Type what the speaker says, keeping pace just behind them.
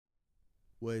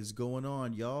What is going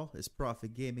on, y'all? It's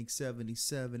Prophet Gaming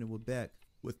 77, and we're back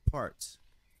with part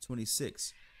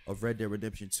 26 of Red Dead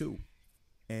Redemption 2.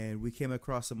 And we came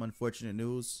across some unfortunate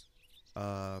news.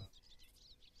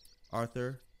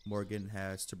 Arthur Morgan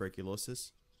has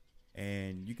tuberculosis,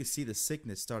 and you can see the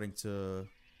sickness starting to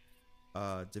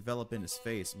develop in his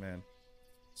face, man.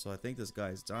 So I think this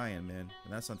guy's dying, man,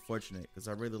 and that's unfortunate because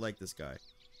I really like this guy.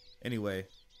 Anyway,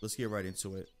 let's get right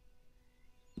into it.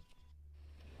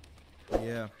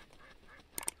 Yeah,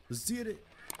 let's get it.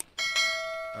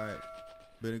 Alright,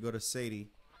 better go to Sadie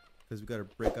because we gotta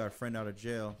break our friend out of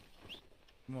jail.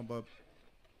 Come on, bub.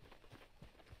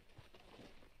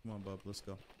 Come on, bub, let's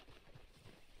go.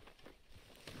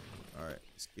 Alright,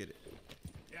 let's get it.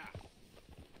 Yeah.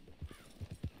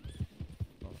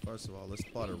 Well, first of all, let's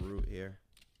plot a route here.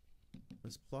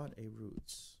 Let's plot a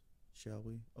route, shall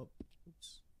we? Oh,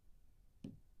 oops.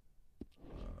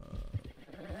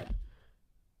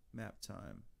 Map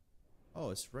time. Oh,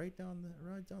 it's right down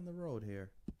the road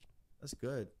here. That's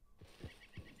good.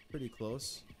 Pretty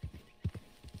close.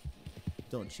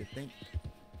 Don't you think?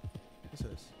 What's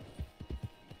this?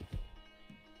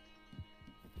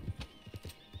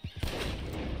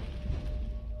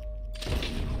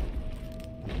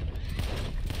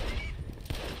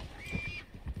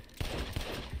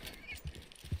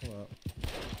 Hello.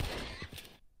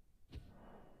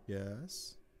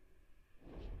 Yes.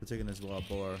 We're taking this wild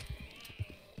boar.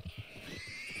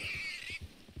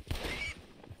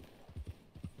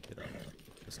 Get up.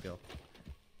 Let's go.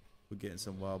 We're getting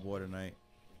some wild boar tonight.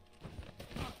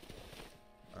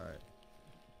 Alright.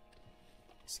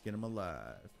 Skin him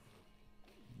alive.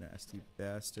 Nasty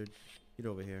bastard. Get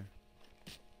over here.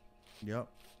 Yup.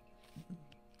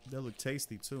 They look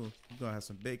tasty too. We're gonna have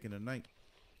some bacon tonight.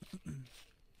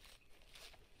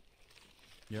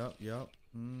 Yup.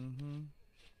 Mm-hmm.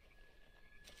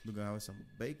 We're gonna have some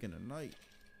bacon tonight.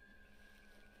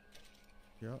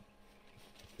 Yep.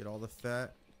 Get all the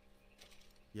fat.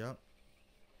 Yep.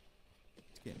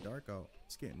 It's getting dark out.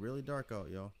 It's getting really dark out,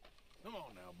 yo. Come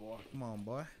on now, boy. Come on,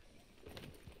 boy.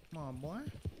 Come on, boy.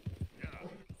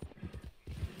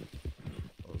 Yeah.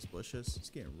 Those bushes. It's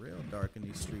getting real dark in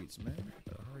these streets, man.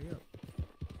 Gotta hurry up.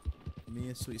 Me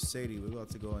and Sweet Sadie, we're about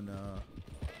to go and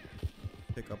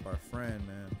pick up our friend,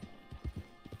 man,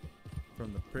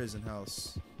 from the prison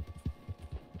house.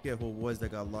 Forget who it was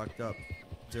that got locked up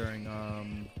during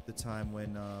the time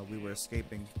when we were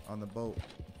escaping on the boat.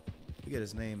 Forget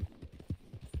his name.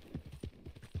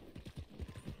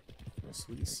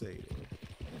 Sweet Sadie.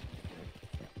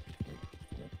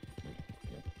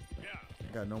 Yeah.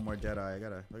 I got no more dead eye. I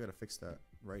gotta fix that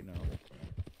right now.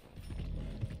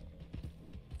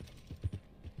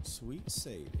 Sweet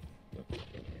Sadie.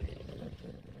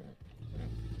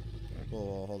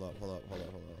 Whoa, hold up. The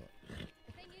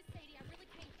thing is, Sadie, I really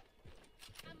can't.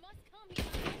 I must come here.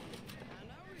 I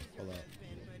know where Hold your up.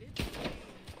 husband, but it's okay.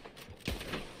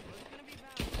 What's gonna be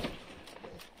about?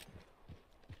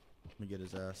 Let me get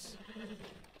his ass.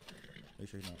 Make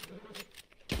sure he's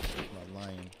not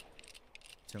lying.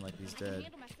 Pretend like he's I can dead.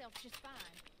 handle myself just fine.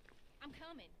 I'm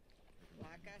coming.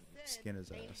 Like I said, Skin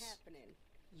his ain't ass. happening.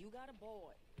 You got a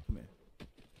boy. Come here.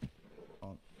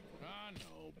 Oh, I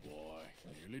know, boy.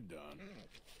 Nearly done.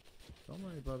 don't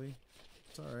worry, Bubby.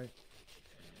 It's alright.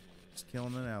 Just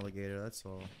killing an alligator, that's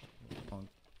all. Punk.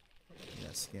 Yeah,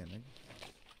 skin.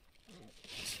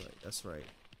 That's right.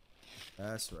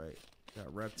 That's right.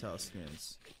 Got reptile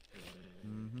skins.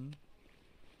 Mm-hmm.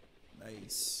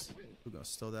 Nice. We're gonna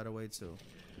stow that away too.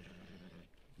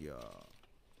 Yeah.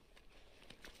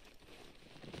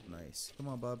 Nice. Come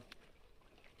on, bub.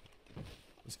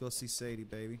 Let's go see Sadie,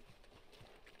 baby.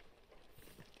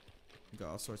 Got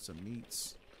all sorts of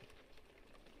meats.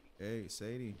 Hey,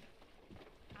 Sadie.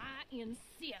 I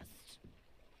insist.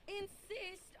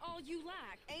 Insist all you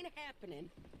like. Ain't happening.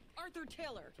 Arthur,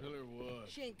 tell her. Tell her what?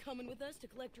 She ain't coming with us to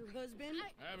collect her husband.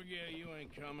 Abigail, you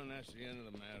ain't coming. That's the end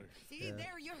of the matter. See, Yeah.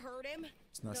 there you heard him.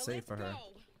 It's not Now safe let's for her.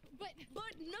 go. But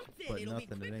nothing. But It'll nothing, it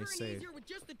be quicker ain't and safe. easier with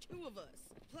just the two of us.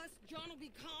 Plus, John will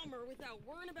be calmer without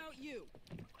worrying about you.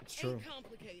 It's true. Ain't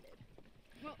complicated.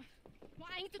 Well,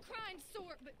 I ain't the crying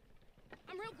sort, but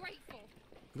I'm real grateful.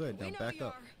 Good, We now know back you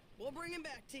up. are. We'll bring him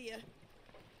back to you.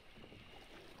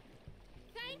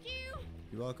 Thank you.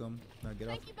 You're welcome. Now get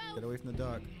off. Thank you both. Get away from the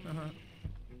dock. We'll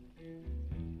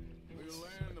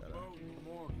land the boat in the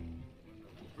morning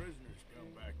when the prisoners come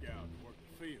back out to work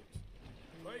the fields.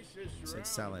 The place is It's like surrounded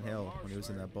Silent by Hill when he was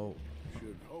in that marshland. boat.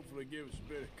 Should hopefully give us a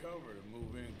bit of cover to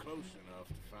move in close enough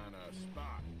to find a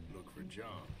spot. Look for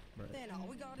John. Right. Then all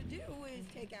we gotta do is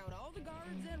take out all the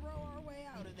guards and row our way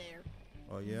out of there.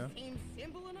 Oh yeah? Seems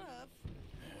simple enough.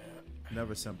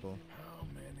 Never simple. How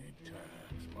many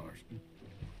times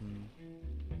Marston.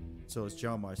 So it's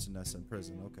John Marston that's in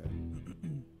prison. Okay.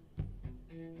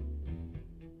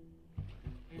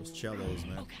 Those cellos,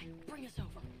 man. Okay, bring us over.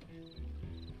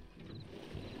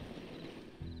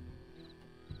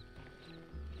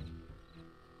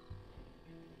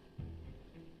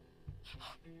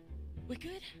 We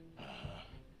good? Come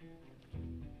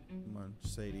on,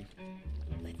 Sadie.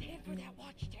 Let's head for that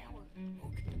watchtower.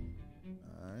 Okay.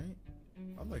 Alright.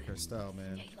 I like her style,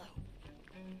 man. Stay low.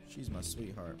 She's my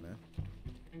sweetheart, man.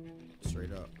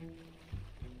 Straight up.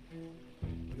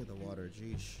 Look at the water,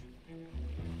 jeesh.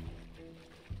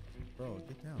 Bro,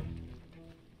 get down.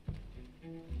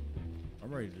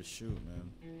 I'm ready to shoot,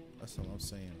 man. That's all I'm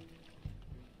saying.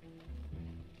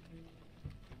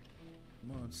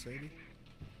 Come on, Sadie.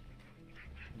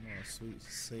 Come on, sweet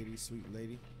Sadie, sweet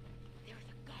lady. There's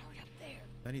a guard up there.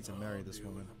 I need to marry this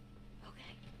woman.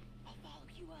 Okay, I'll follow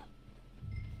you up.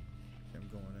 I'm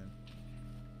going in.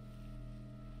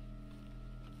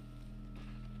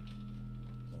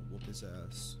 I'll whoop his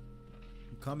ass.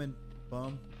 I'm coming,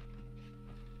 bum.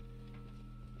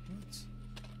 What?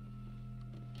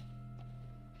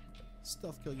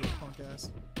 Stealth kill your punk ass.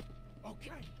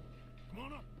 Okay. Come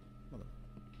on up. Mother.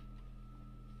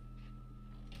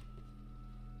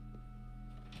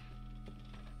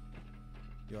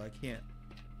 Yo, I can't.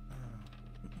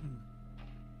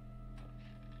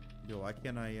 Yo, why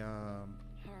can't I All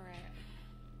right.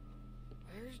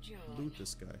 Where's John? loot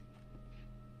this guy?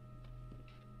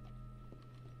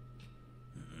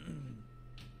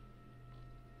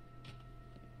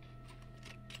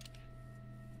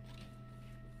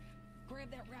 Grab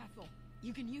that rifle.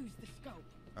 You can use the scope.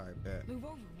 Alright, bet. Move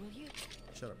over, will you?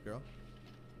 Shut up, girl.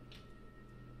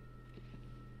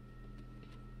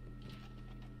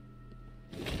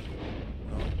 No.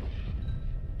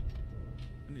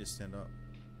 I need to stand up.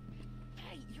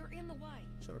 Hey, you're in the way.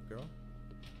 Shut up, girl.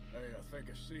 Hey, I think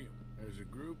I see him. There's a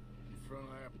group in front of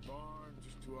that barn,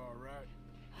 just to our right.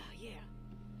 Oh, yeah.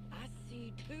 I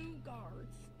see 2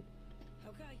 guards.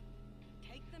 Okay,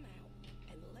 take them out,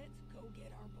 and let's go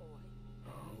get our boy.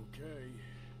 Okay.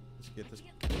 Let's get this.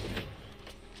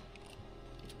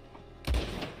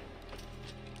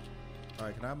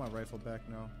 Alright, can I have my rifle back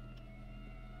now?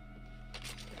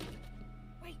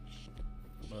 Wait,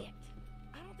 What? shit.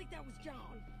 I don't think that was John.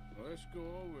 Well, let's go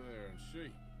over there and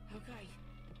see. Okay,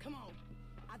 come on.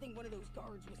 I think one of those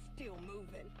guards was still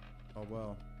moving. Oh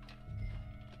well.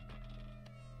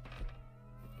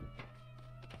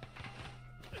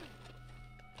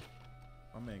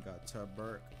 My man got Tub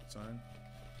Burke, son.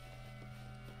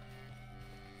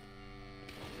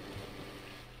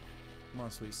 Come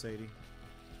on, sweet Sadie.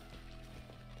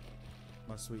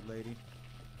 My sweet lady.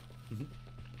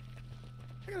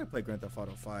 I gotta play Grand Theft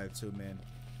Auto 5 too, man.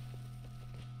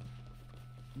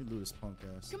 Let me loot this punk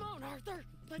ass. Come on, Arthur.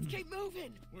 Let's keep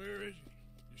moving. Where is he?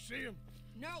 You see him?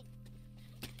 No.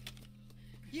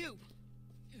 You,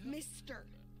 Mister.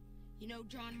 You know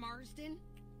John Marsden?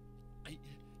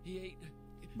 He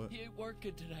What? ain't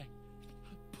working today.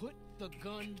 Put the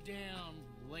gun down,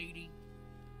 lady.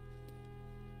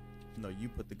 No, you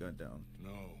put the gun down.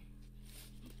 No.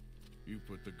 You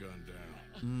put the gun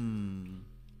down.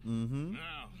 Mm-hmm.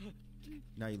 Now.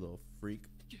 Now you little freak.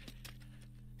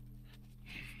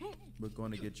 We're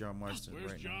going to get John Marston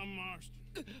Where's right John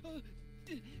Marston?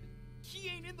 He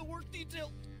ain't in the work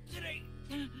detail today.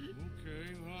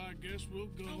 Okay, well, I guess we'll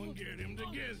go and get him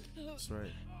together. now. That's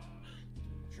right.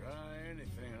 Try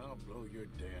anything, I'll blow your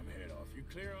damn head off. You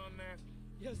clear on that?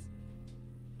 Yes,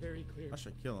 very clear. I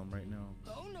should kill him right now.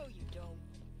 Oh, no, you don't.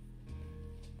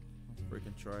 I'll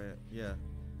freaking try it. Yeah.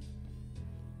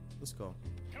 Let's go.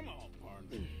 Come on,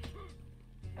 partner.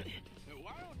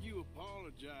 Why don't you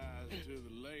apologize to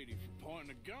the lady for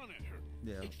pointing a gun at her?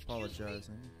 Yeah,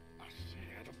 apologizing. I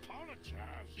said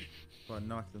apologize. If I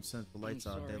knocked them sinful lights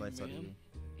I'm out, sorry, daylights out of ma'am. you.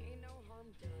 Ain't no harm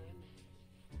done.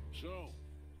 So,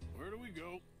 where do we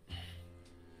go?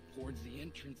 Towards the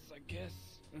entrance, I guess.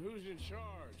 And who's in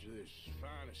charge of this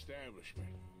fine establishment?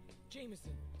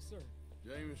 Jameson, sir.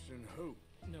 Jameson who?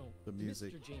 No. The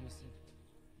music. Mr. Jameson.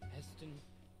 Heston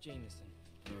Jameson.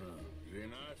 Is he a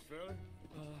nice fella?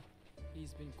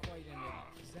 He's been quite an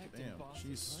exacting Damn, boss. at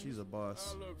she's times. a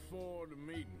boss. I look forward to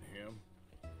meeting him.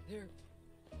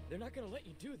 They're not gonna let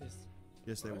you do this.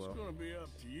 Yes, they That's will. gonna be up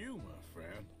to you, my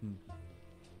friend.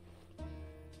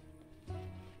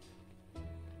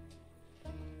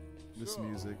 This So,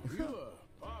 music. You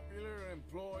a popular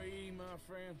employee, my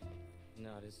friend?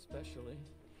 Not especially.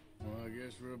 Well, I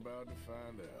guess we're about to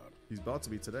find out. He's about to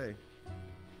be today.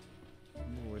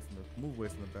 Move away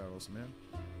from the barrels, man.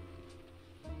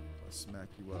 I'll smack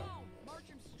you Come up. on, march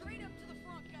him straight up to the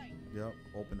front gate. Yep,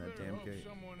 open that Better damn hope gate.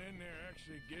 someone in there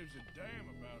actually gives a damn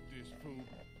about this fool.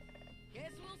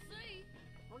 Guess we'll see.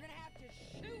 We're gonna have to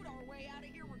shoot our way out of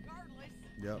here regardless.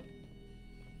 Yep.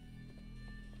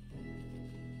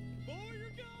 Boy,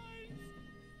 your guns!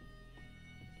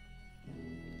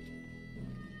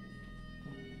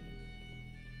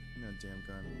 No damn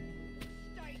gun.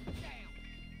 Stay down.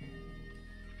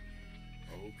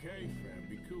 Okay, fam,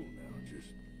 be cool now.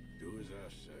 Just do as I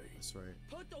say. That's right.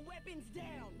 Put the weapons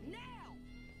down now.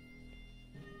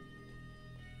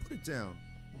 Put it down.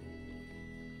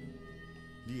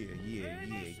 Yeah, yeah,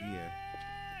 yeah, yeah.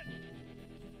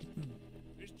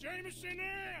 Is Jameson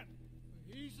in?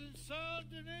 He's in Saint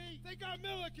Denis. They got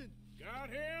Milliken. Got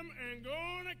him and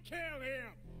gonna kill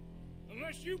him.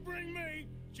 Unless you bring me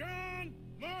John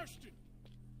Marston.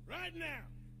 Right now.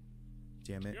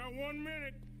 Damn it. You got 1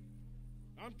 minute.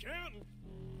 I'm counting.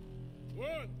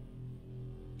 1,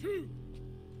 2,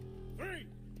 3.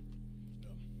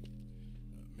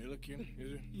 Milliken,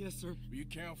 is it? Yes, sir. Will you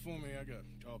count for me? I got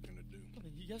talking to do.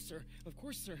 Yes, sir. Of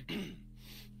course, sir.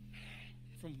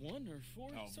 From 1 or 4?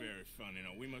 Oh, sir? very funny.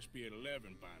 Now, we must be at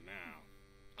 11 by now.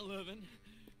 11,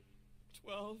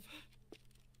 12,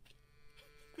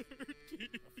 13,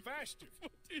 Faster.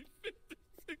 14, 15,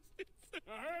 16, 17,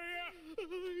 Now, hurry up.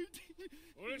 18.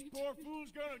 Well, this poor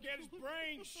fool's gonna get his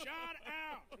brains shot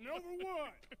out. And over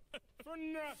what? For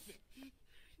nothing.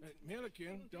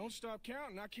 Milliken, don't stop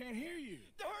counting. I can't hear you.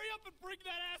 Hurry up and bring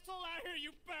that asshole out here,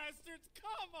 you bastards!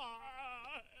 Come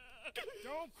on!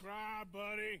 Don't cry,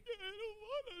 buddy. I don't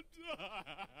want to die.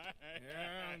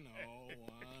 Yeah, I know.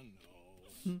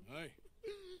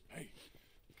 Hey,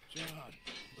 John.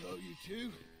 Hello, you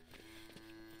two.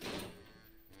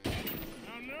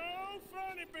 Now, no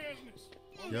funny business.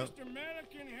 Well, Yep. Mr.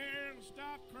 Milliken here will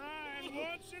stop crying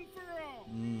once and for all.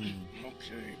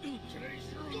 Okay, today's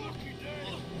your lucky day.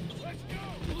 Let's go.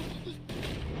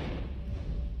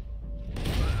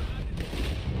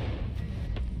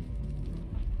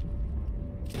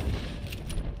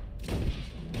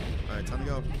 All right, time to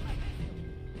go.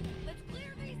 Let's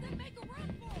clear these and make a run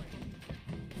for it.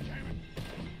 Damn it.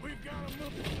 We've got him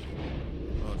moving.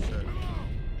 Oh shit. Come on.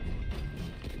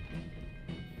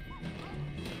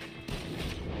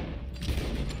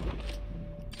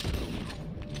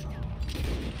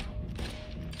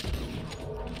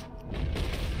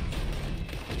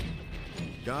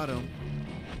 Got him.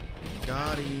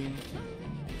 Got him.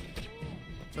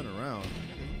 Turn around.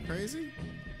 Crazy?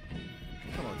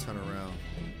 Come on, turn around.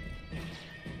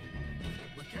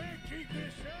 We can't keep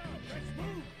this up. Let's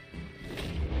move.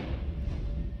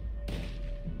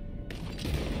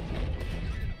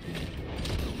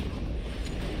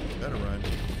 Better run.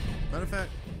 Matter of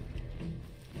fact.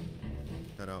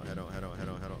 Head out, head out, head out, head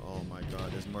out, head out. Oh my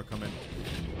god, there's more coming.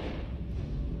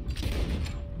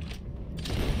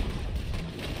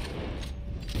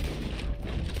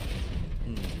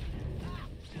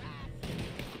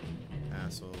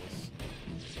 Assholes.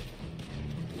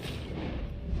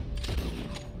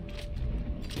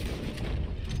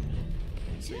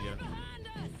 See ya. They're behind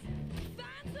us.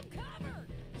 Find some cover.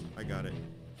 I got it.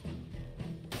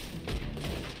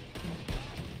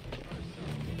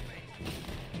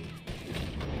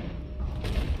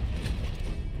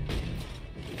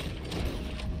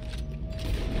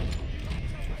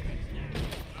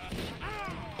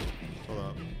 Hold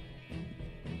up.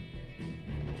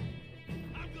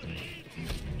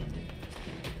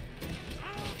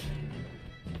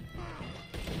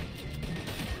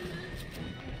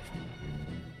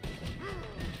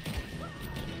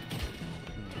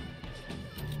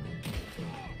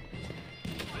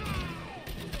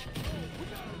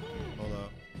 Hold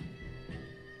up.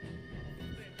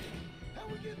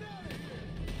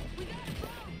 We got a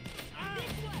boat.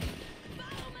 This way.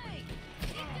 Follow me.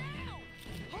 Get down.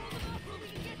 Hold them up so we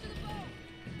can get to the boat.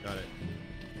 Got it.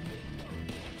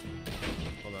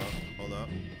 Hold up. Hold up.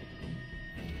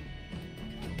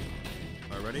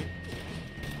 Alright, ready?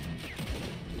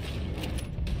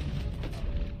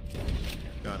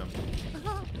 Got him.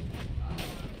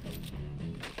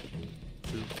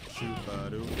 Shoot, shoot,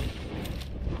 Badu.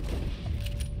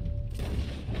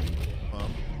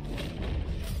 Pump.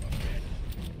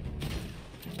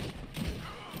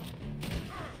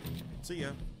 See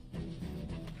ya.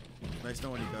 Nice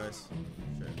knowing you guys.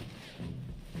 Shit.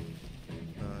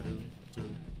 Badu,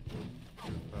 shoot,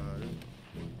 shoot, badu.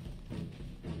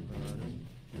 Badu,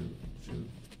 shoot, shoot.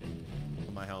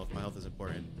 Oh, my health. My health is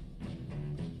important.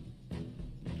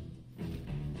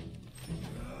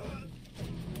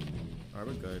 Alright,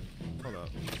 we're good. Hold up.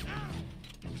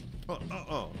 Oh, oh,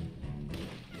 oh.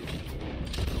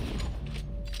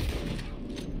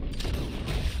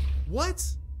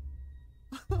 What?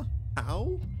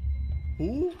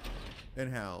 Who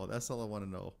and how? That's all I want to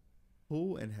know.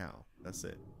 Who and how? That's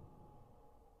it.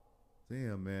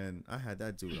 Damn, man. I had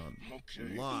that dude on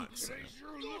locks. Today's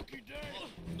your lucky day.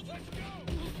 Let's go.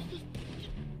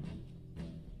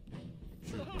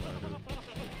 Shoot, what I do.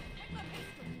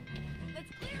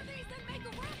 Let's clear these and make a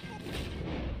run for it.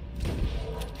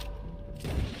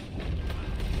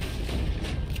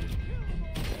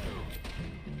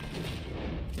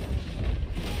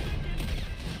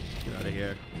 Get out of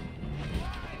here.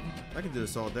 I can do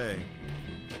this all day.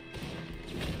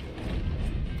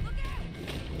 Look out!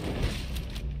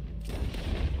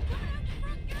 Run out the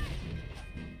front gate!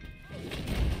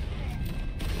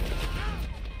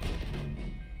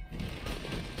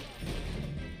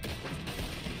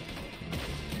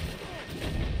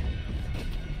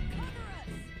 Cover us!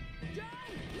 Joe,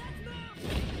 let's move!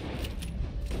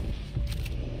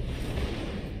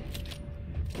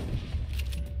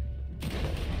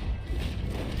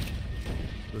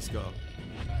 Let's go.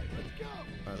 Let's go.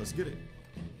 All right, let's get it.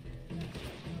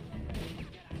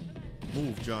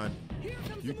 Move, John. Here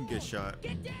comes You some can get more. shot.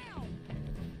 Get down!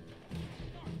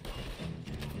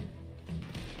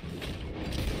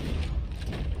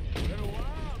 Been a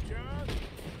while, John.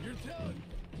 You're telling.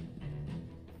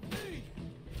 Hey,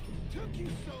 took you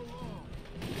so long.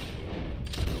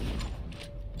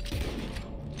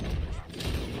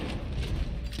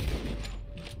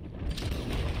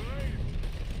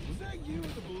 Was that you in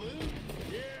the balloon?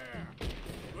 Yeah.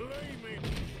 Believe me.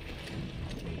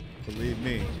 Believe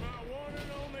me. My one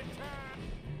and only time.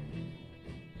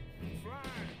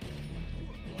 Flying.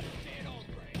 What a dead on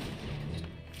grade.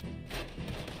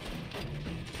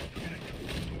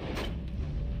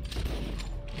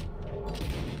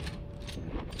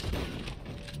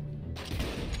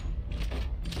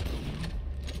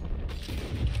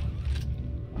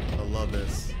 I love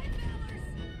this. Okay,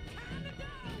 fellas, time to go!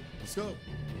 Let's go.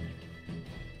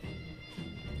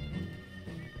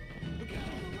 Look out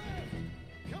on the left.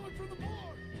 Coming from the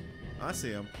board. I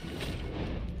see him.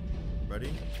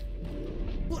 Ready?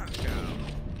 Blackout.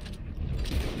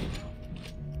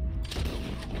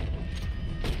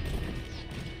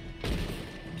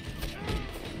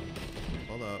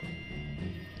 Hold up.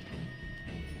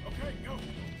 Okay, go.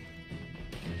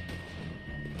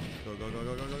 Go, go, go,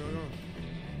 go, go, go, go, go.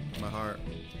 My heart.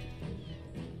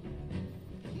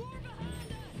 More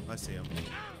behind us! I see him. Some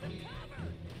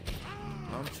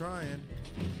cover! I'm trying.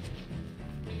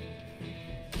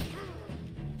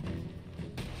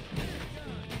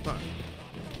 Fuck.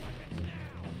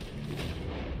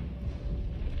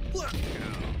 Blackout.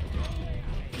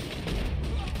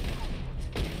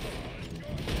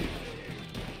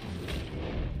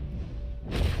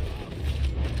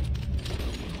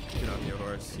 Get off your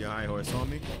horse. You high horse on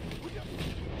me.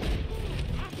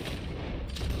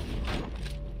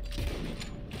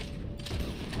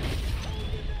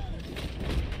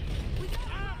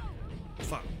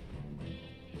 Fuck.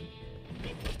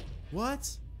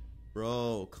 What?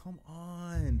 Bro, come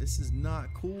on. This is not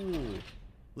cool.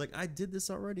 Like, I did this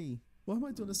already. Why am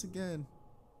I doing this again?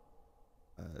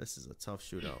 This is a tough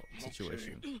shootout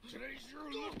situation. Today's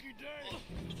your lucky day.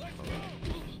 Let's go.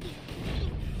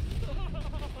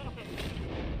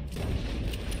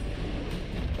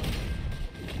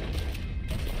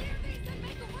 Clear these and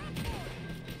make a run for it.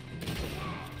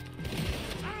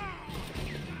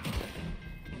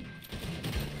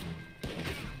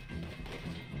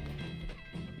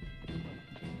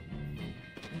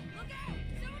 Look out!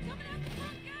 Someone coming out the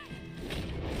front gate!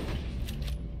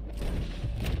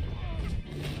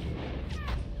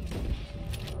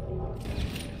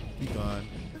 Be gone.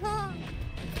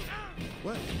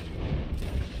 What?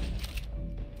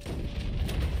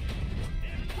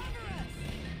 Cover us!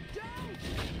 Joe!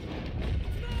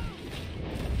 Move!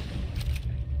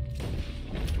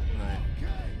 Right.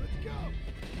 Okay, let's go.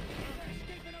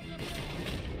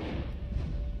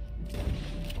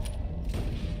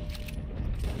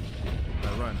 I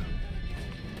run.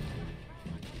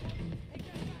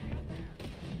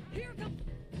 Here comes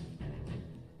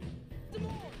some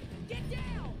more! Get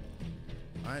down!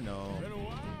 I know. Been a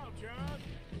while, John.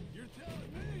 You're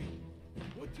telling me.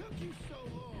 What took you so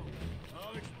long?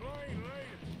 I'll explain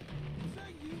later. Was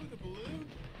that you in the balloon?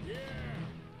 Yeah.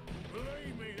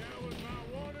 Believe me, that was my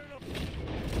one and only.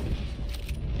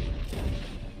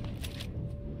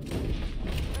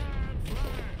 Time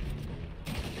flying.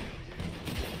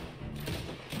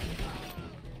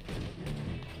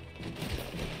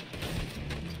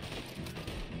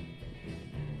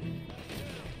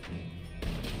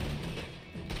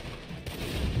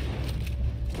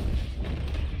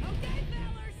 Okay,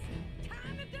 fellas!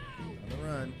 Time to go! On the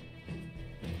run.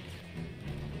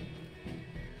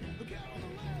 Look out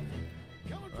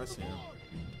I see him.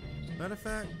 Matter of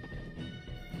fact,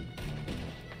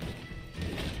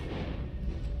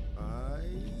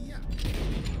 yeah.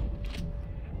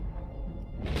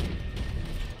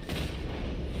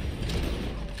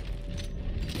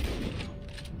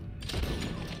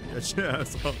 Get your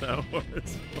ass off that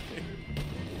horse.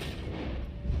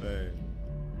 Hey.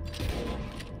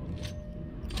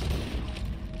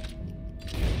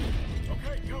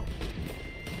 Okay, go.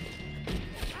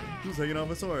 Who's hanging off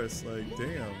his horse? Like,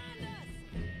 damn.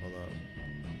 Hold up.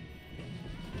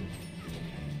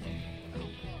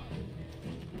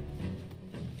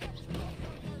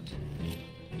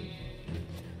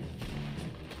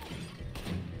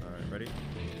 Alright, ready?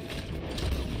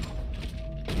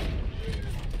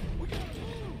 We gotta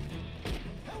move.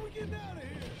 How we getting out of here?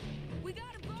 We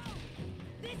got a boat!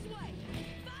 This way!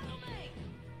 Follow me!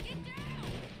 Get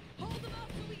down! Hold them up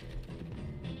so we...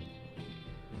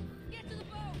 Get to the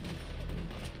boat!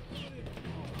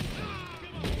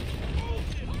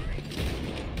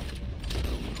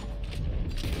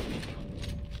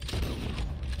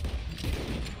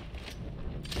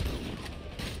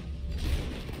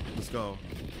 Let's go.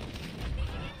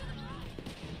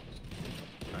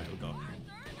 Alright, we go.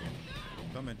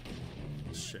 Coming.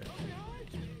 Shit.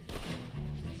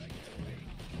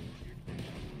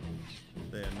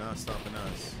 They are not stopping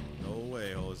us. No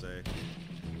way, Jose.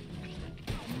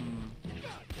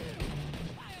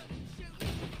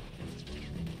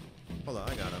 Hold on,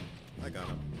 I got him. I got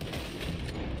him.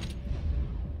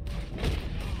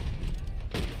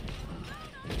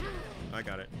 I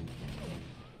got it.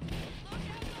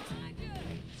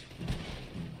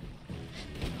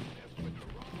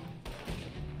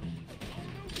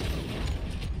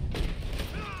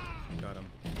 Got him.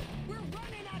 We're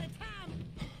running out of time!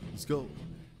 Let's go.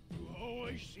 You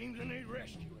always seem to need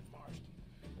rescuing, Marston.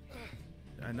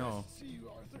 I know. See you,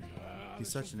 Arthur. He's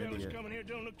such an idiot. Coming here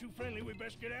don't look too friendly. We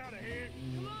best get out of here.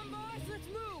 Come on, boys, let's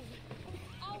move!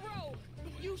 I'll row.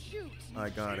 You shoot. I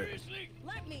got it. Seriously?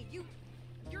 Let me.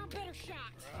 You're a better shot.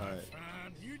 Alright.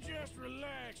 Fine. You just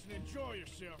relax and enjoy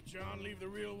yourself, John. Leave the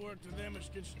real work to them as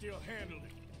can still handle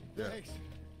it. Yeah. Thanks.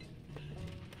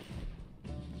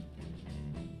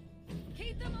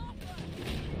 Keep them off us.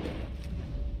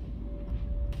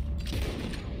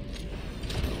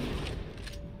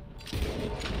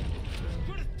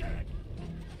 Put it dead.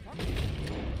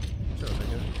 Sure,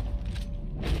 nigga.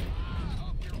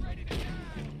 You're ready to die.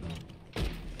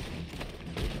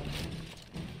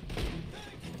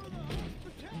 Thanks for the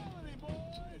hospitality,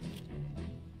 boys.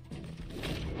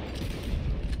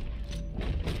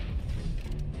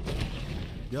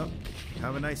 Yep.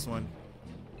 Have a nice one.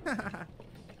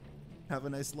 Have a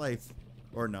nice life.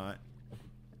 Or not.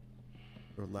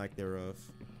 Or lack thereof.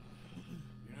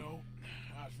 You know,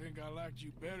 I think I liked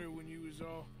you better when you was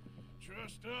all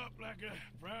trussed up like a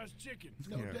prize chicken.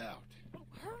 No Yeah. doubt. Oh,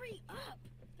 hurry up!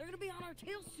 They're gonna be on our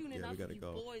tails soon Yeah, we enough gotta if you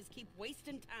go. boys keep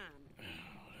wasting time.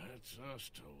 That's us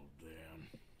told them.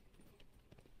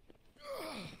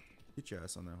 Get your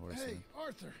ass on that horse, Hey, man.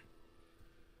 Arthur.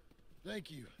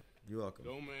 Thank you. You're welcome.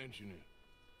 Don't mention it.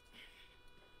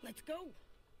 Let's go.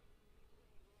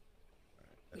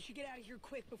 We should get out of here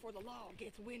quick before the law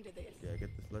gets wind of this. Yeah,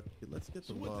 let's get the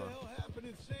So what law. the hell happened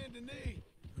in Saint Denis?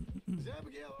 Is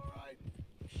Abigail all right?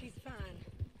 She's fine.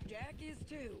 Jack is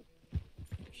too.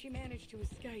 She managed to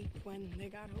escape when they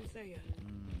got Hosea.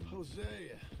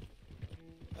 Hosea.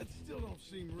 That still don't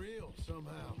seem real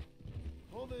somehow.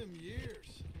 All them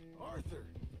years. Arthur.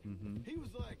 He was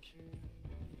like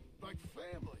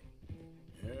family.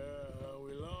 Yeah,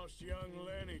 we lost young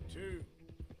Lenny too.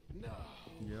 No.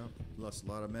 Yeah, lost a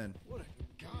lot of men. What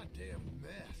a goddamn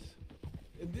mess.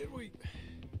 And then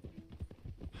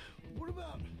what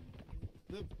about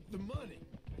the money?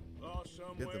 Lost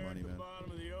somewhere Get the money, at the man.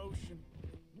 bottom of the ocean.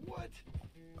 What?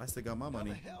 I still got my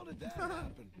money. How the hell did that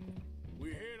happen? We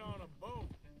hit on a boat.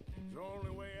 It's the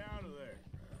only way out of there.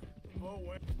 The boat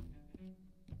went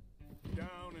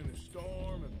down in a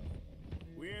storm and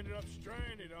we ended up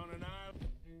stranded on an island.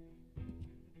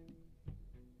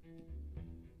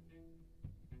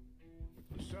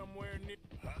 Somewhere near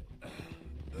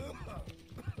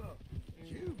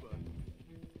Cuba.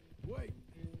 Wait,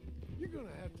 you're gonna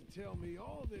have to tell me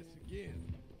all this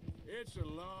again. It's a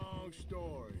long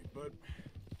story, but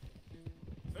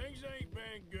things ain't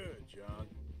been good, John.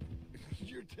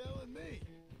 You're telling me.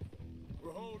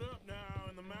 We're holed up now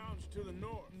in the mountains to the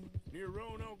north, near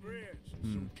Roanoke Ridge,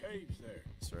 and some caves there.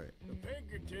 That's right. The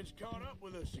Pinkertons caught up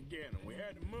with us again, and we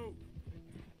had to move.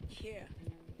 Yeah.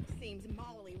 Seems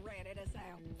Molly ratted us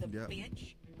out. The Yep.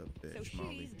 bitch. The bitch, So she's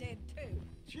Molly. dead too.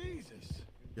 Jesus.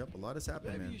 Yep, a lot has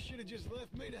happened, Maybe man. you should have just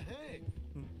left me to hang.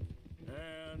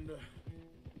 And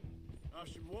I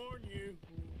should warn you,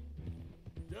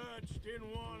 Dutch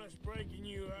didn't want us breaking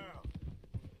you out.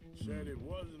 Said it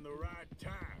wasn't the right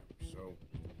time, so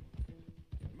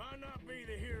might not be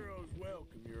the hero's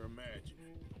welcome you're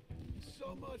imagining.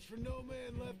 So much for no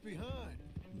man left behind.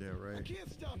 Yeah, I right.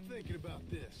 can't stop thinking about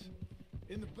this.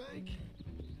 In the bank,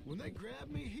 when they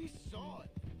grabbed me, he saw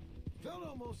it. Felt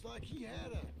almost like he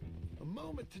had a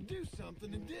moment to do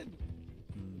something and didn't.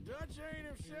 Dutch ain't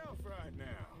himself right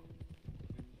now.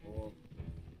 Or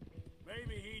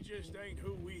maybe he just ain't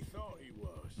who we thought he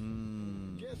was.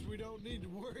 Guess we don't need to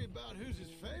worry about who's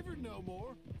his favorite no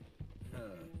more.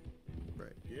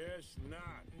 Right. Guess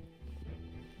not.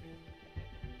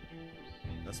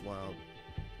 That's wild.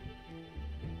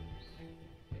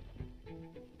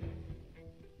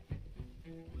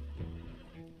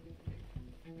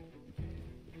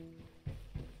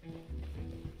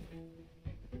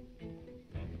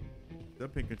 The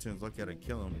Pinkertons lucky I didn't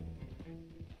kill him.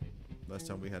 Last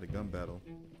time we had a gun battle.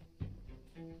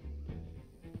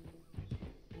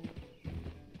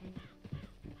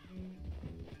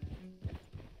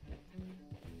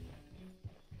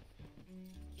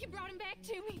 You brought him back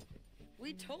to me.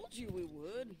 We told you we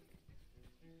would.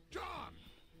 John!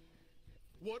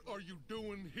 What are you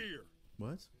doing here?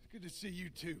 What? It's good to see you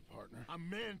too, partner. I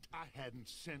meant I hadn't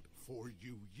sent for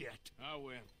you yet. I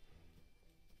went.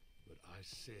 But I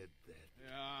said that.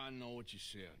 Yeah, I know what you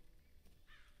said.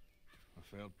 I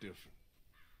felt different.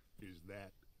 Is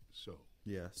that so?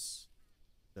 Yes.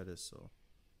 That is so.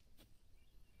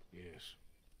 Yes.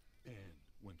 And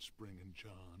when Spring and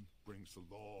John brings the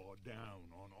law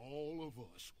down on all of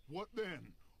us, what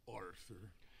then,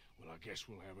 Arthur? Well, I guess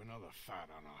we'll have another fight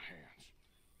on our hands.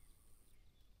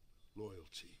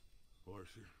 Loyalty,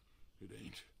 Arthur, it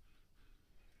ain't.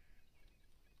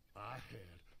 I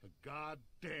had a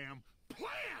goddamn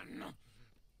plan!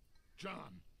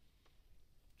 John.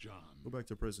 Go back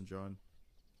to prison, John.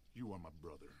 You are my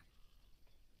brother.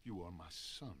 You are my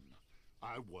son.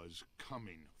 I was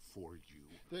coming for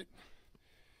you.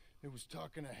 They was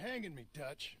talking of hanging me,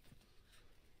 Dutch.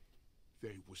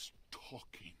 They was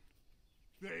talking.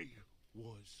 They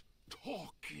was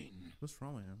talking. What's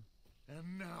wrong with him?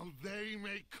 And now they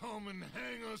may come and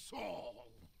hang us all.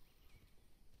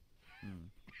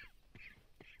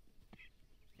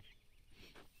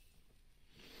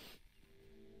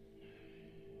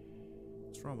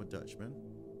 What's wrong with Dutch, man?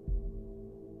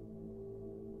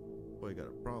 Boy, you got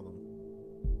a problem.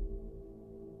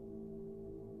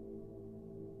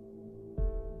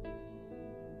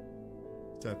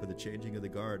 Time for the changing of the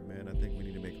guard, man. I think we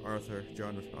need to make Arthur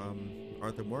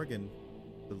Morgan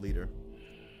the leader.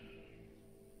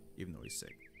 Even though he's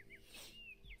sick.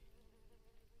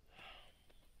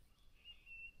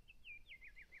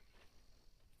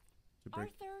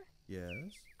 Arthur?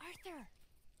 Yes? Arthur!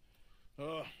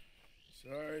 Oh,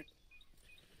 sorry.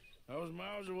 I was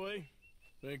miles away,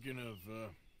 thinking of,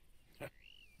 I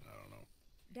don't know.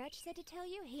 Dutch said to tell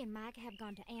you he and Mike have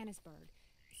gone to Annisburg.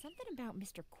 Something about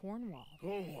Mr. Cornwall.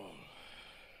 Cornwall.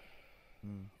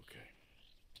 Okay.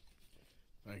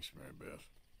 Thanks, Mary Beth.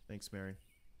 Thanks, Mary.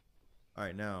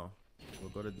 Alright, now, we'll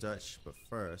go to Dutch, but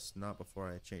first, not before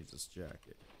I change this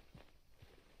jacket.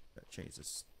 Gotta change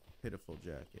this pitiful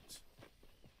jacket.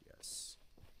 Yes.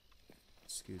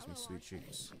 Excuse me, sweet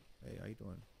cheeks. Hey, how you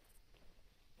doing?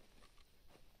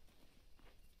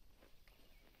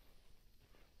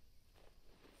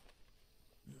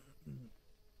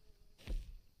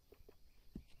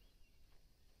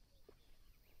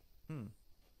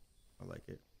 I like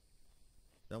it.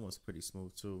 That one's pretty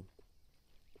smooth too.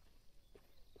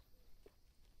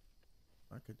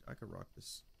 I could rock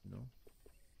this, you know.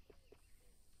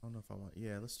 I don't know if I want.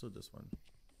 Yeah, let's do this one.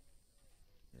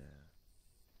 Yeah.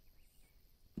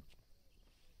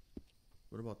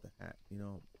 What about the hat? You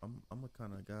know, I'm a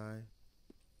kind of guy.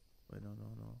 Wait, no.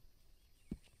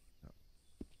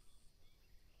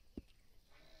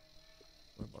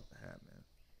 What about the hat, man?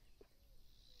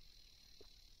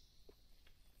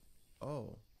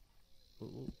 Oh,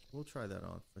 we'll try that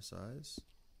on for size.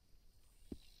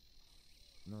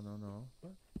 No.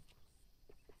 What?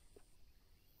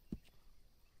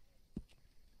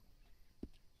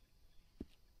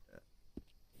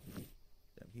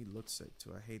 Damn, he looks sick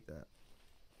too. I hate that.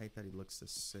 I hate that he looks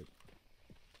this sick.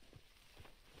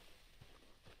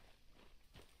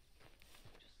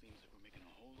 Just seems like we're making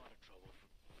a whole lot of trouble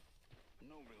for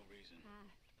no real reason.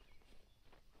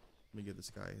 Let me give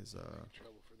this guy his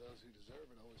Trouble for those who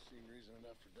deserve it always seem reason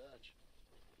enough for Dutch.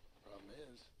 Problem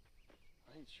is,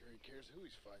 I ain't sure he cares who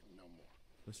he's fighting no more.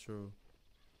 That's true.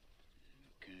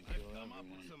 Can't I've kill come up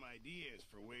with everyone. some ideas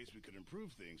for ways we could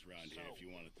improve things around here if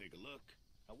you want to take a look.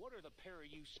 Now what are the pair of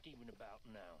you scheming about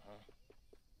now, huh?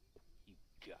 You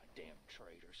goddamn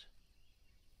traitors.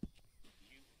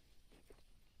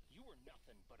 You were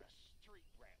nothing but a street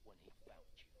rat when he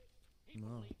found you. He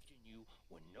believed in you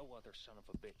when no other son of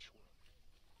a bitch would.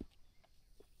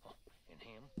 Huh. And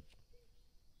him?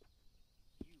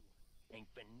 You ain't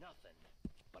been nothing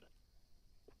but a...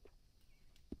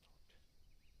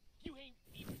 You ain't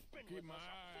even been Keep with my us a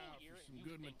eye full out year for and some you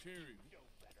good think material. you know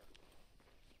better.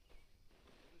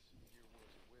 Listen to your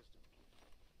words of wisdom.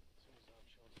 As soon as I'm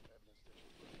shown some evidence that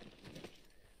you're right,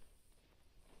 your head.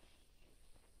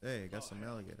 Hey, I got some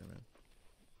alligator, man.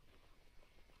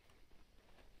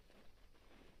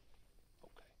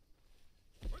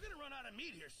 We're gonna run out of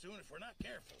meat here soon if we're not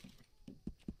careful.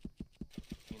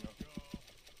 You know,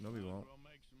 No, we won't. We'll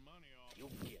make some money off.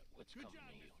 you'll get what's Good coming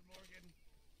job, to you. Mr. Morgan.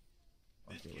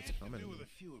 Okay, This what's camp coming? can do with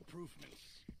a few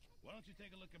improvements. Why don't you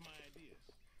take a look at my ideas?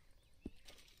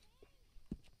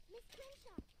 Miss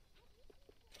Crenshaw, have you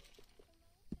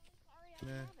sorry I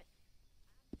Nah. haven't.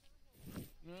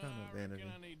 No, Kind of I reckon vanity.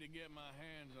 I need to get my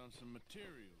hands on some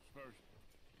materials first.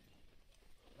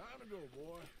 Time to go,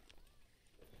 boy.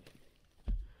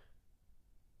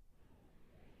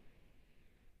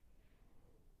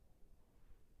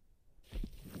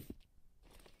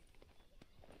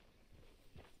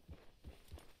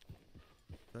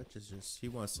 Dutch is just, he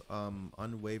wants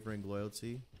unwavering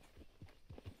loyalty,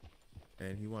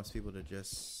 and he wants people to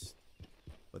just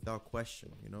without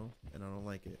question, you know, and I don't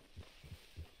like it.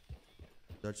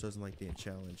 Dutch doesn't like being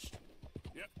challenged.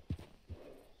 Yep.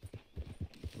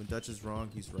 When Dutch is wrong,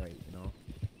 he's right, you know.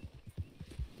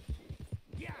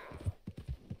 Yeah!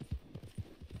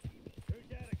 Heard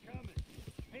that a coming.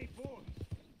 Hey, boys.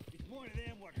 It's one of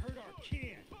them what hurt our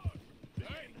kin.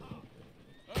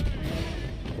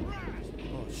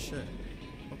 Oh shit.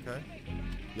 Okay.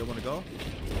 You wanna go?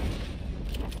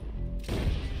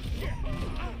 Yeah.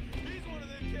 He's one of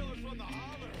them killers from the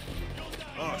holler. You'll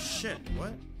die. Oh shit.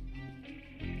 What?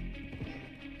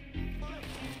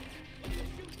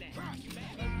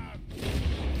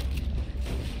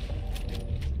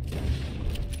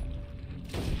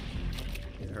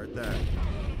 You heard that?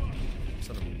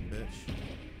 Son of a bitch.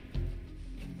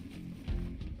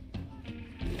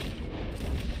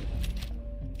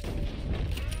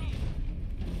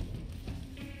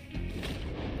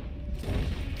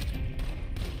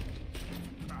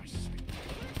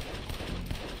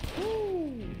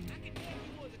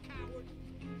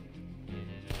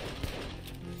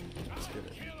 Let's get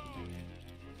it.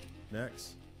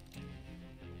 Next.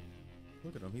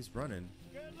 Look at him, he's running.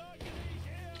 Good luck in these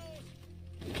hills.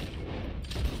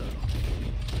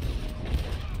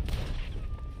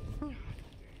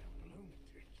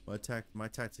 My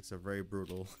tactics are very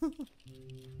brutal. And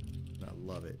I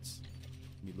love it.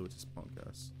 Me loot this punk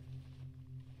ass.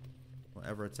 Don't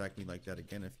ever attack me like that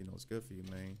again if you know it's good for you,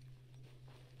 man.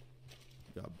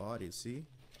 You got bodies, see?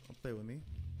 Don't play with me.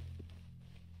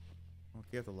 I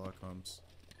don't care if the law comes.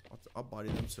 I'll body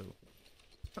them too.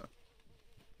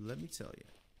 Let me tell you.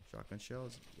 Shotgun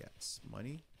shells? Yes.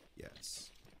 Money? Yes.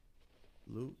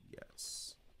 Loot?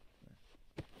 Yes.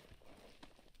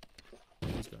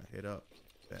 Just got hit up.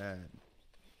 Bad.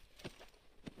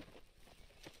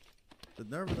 The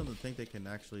nerve of them to think they can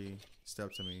actually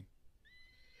step to me.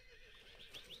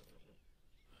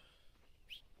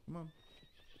 Come on.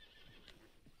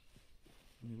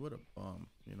 I mean, what a bum,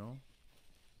 you know?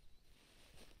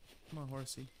 Come on,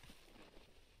 horsey.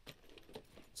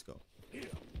 Let's go.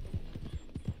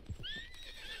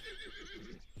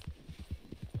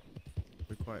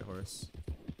 Be quiet, horse.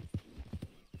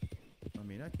 I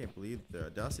mean, I can't believe the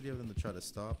audacity of them to try to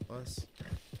stop us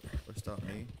or stop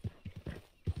me.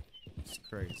 It's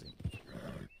crazy.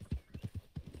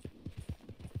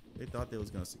 They thought they was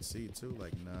gonna succeed too.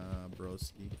 Like, nah,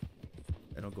 broski.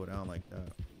 They don't go down like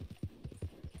that.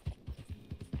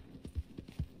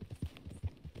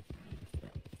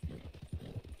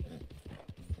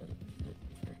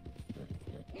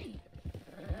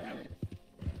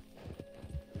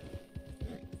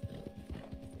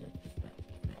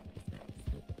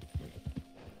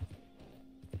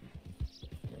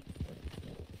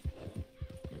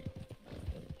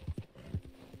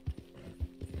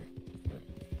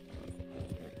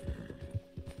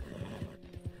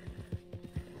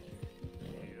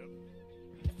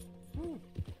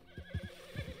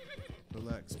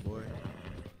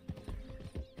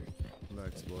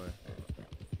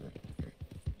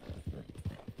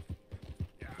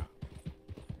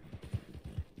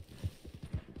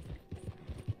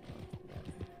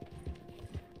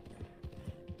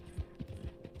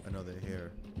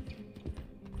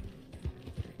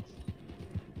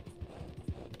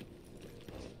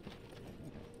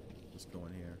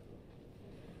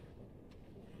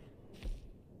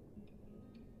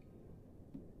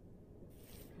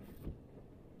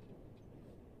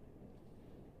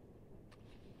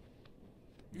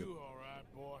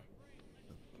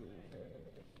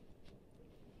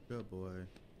 Good boy.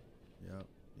 Yep,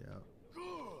 yep. Good.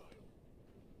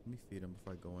 Let me feed him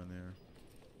before I go in there.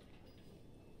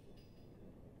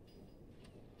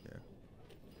 There.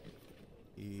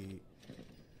 Eat. Here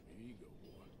you go,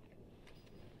 boy.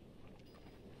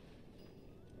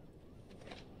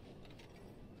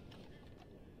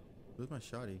 Where's my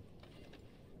shotty?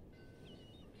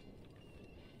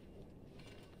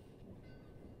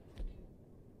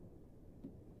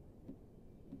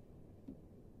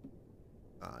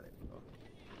 Ah, there we go.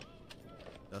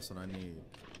 That's what I need.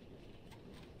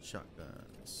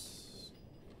 Shotguns.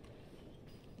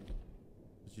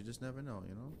 But you just never know,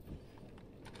 you know?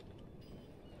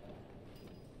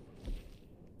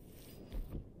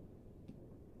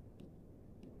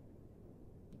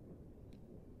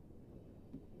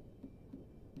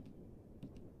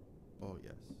 Oh,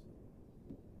 yes.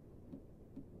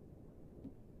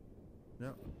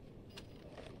 Yep.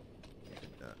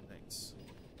 Yeah, thanks.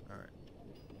 Alright.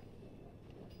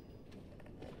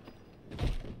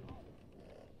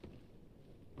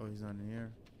 Oh, he's not in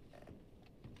here.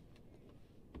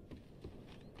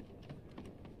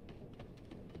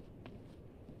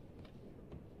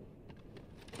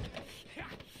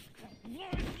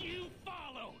 Was you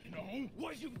followed? No.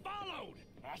 Was you followed?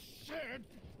 I said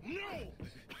no.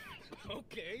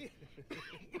 Okay.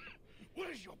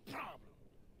 What is your problem?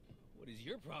 What is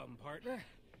your problem, partner?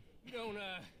 You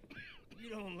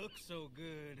don't look so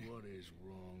good. What is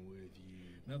wrong with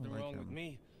you? Nothing like wrong with him.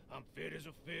 me. I'm fit as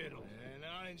a fiddle. And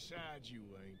I inside you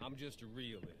ain't. I'm just a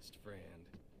realist, friend.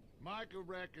 Micah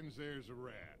reckons there's a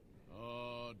rat.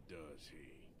 Oh, does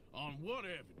he? On what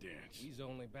evidence? He's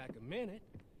only back a minute.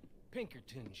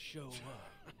 Pinkerton show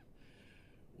up.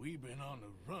 We've been on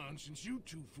the run since you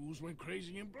two fools went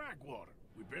crazy in Blackwater.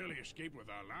 We barely escaped with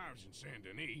our lives in Saint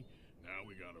Denis. Now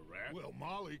we got a rat. Well,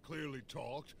 Molly clearly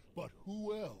talked, but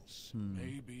who else?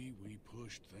 Maybe we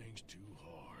pushed things too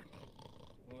hard.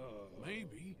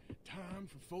 Maybe time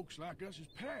for folks like us is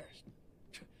past.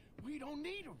 We don't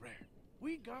need a rat.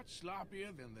 We got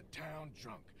sloppier than the town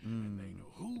drunk. And they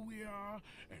know who we are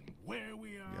and where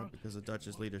we are. Yep, because of and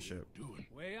Dutch's what leadership. we're doing.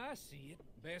 Way I see it,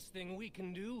 best thing we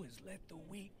can do is let the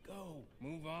week go.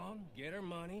 Move on, get our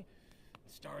money,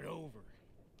 and start over.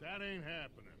 That ain't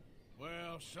happening.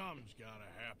 Well, something's gotta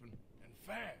happen, and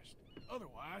fast.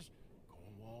 Otherwise,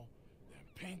 Cornwall, them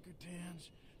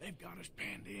Pinkertons, they've got us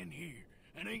penned in here,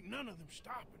 and ain't none of them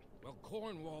stopping. Well,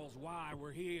 Cornwall's why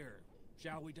we're here.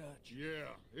 Shall we, Dutch?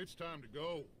 Yeah, it's time to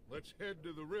go. Let's head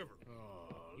to the river.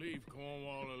 Oh, leave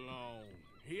Cornwall alone.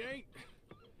 He ain't...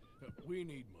 We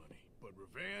need money, but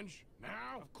revenge,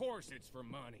 now? Of course it's for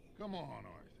money. Come on,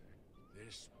 Arthur.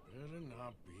 This better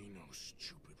not be no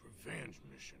stupid revenge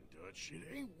mission, Dutch. It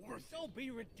ain't worth it. Don't be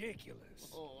ridiculous.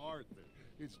 Oh, Arthur,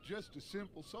 it's just a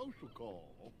simple social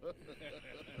call.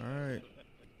 Alright.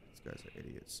 These guys are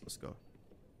idiots. Let's go.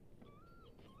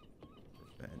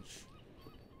 Revenge.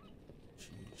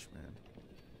 Jeez, man.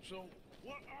 So,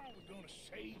 what are we gonna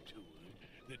say to him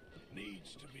that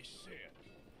needs to be said?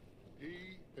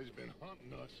 He has been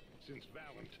hunting us since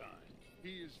Valentine.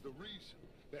 He is the reason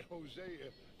that Hosea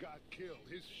got killed.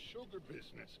 His sugar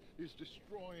business is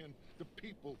destroying the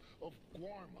people of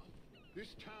Guarma.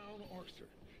 This town, Arthur,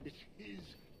 it's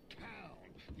his town.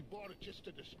 He bought it just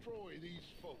to destroy these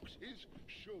folks. His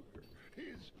sugar,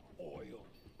 his oil,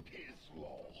 his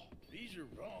law. These are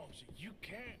wrongs that you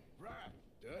can't right,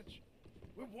 Dutch.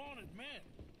 We're wanted men.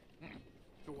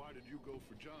 So why did you go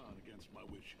for John against my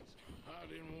wishes? I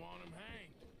didn't want him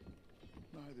hanged.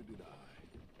 Neither did I.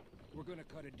 We're gonna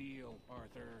cut a deal,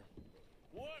 Arthur.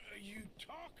 What are you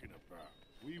talking about?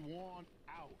 We want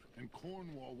out, and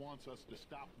Cornwall wants us to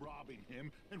stop robbing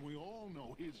him, and we all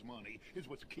know his money is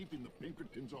what's keeping the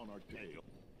Pinkertons on our tail.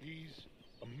 He's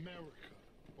America,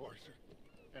 Arthur,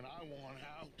 and I want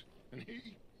out, and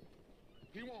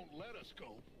he won't let us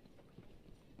go.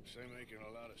 This ain't making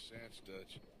a lot of sense,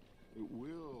 Dutch. It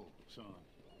will, son.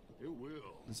 It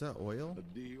will. Is that oil? A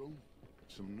deal,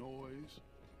 some noise,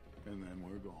 and then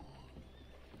we're gone.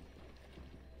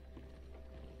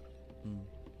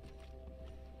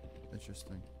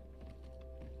 Interesting.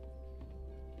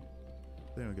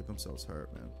 They don't get themselves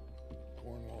hurt, man.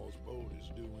 Cornwall's boat is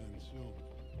due in soon.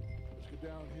 Let's get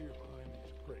down here behind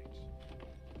these crates.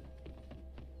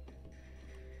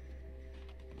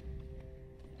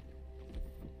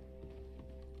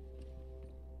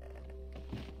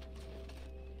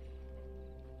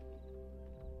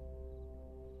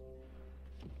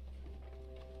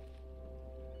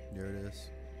 There it is.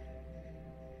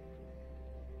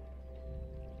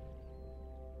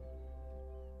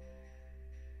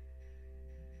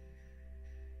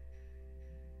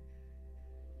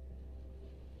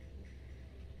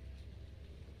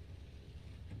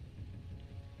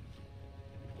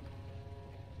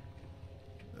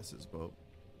 That's his boat.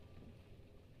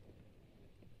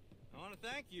 I want to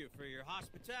thank you for your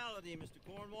hospitality, Mr.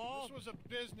 Cornwall. This was a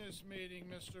business meeting,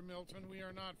 Mr. Milton. We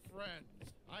are not friends.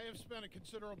 I have spent a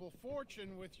considerable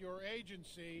fortune with your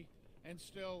agency, and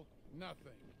still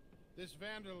nothing. This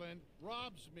Vanderlyn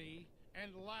robs me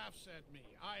and laughs at me.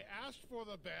 I asked for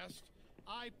the best.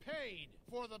 I paid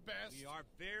for the best. We are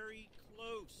very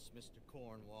close, Mr.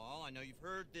 Cornwall. I know you've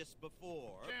heard this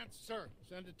before. Chance, sir.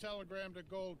 Send a telegram to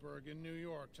Goldberg in New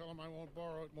York. Tell him I won't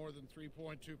borrow it more than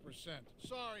 3.2%.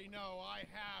 Sorry, no, I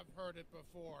have heard it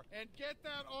before. And get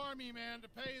that army man to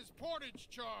pay his portage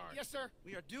charge. Yes, sir.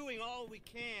 We are doing all we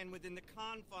can within the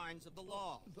confines of the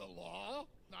law. The law?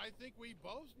 I think we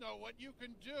both know what you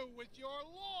can do with your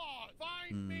law.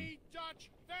 Find me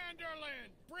Dutch Vanderlyn.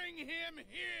 Bring him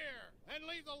here. And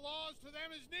leave the laws to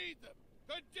them as need them.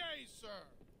 Good day, sir.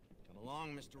 Come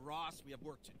along, Mr. Ross. We have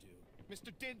work to do.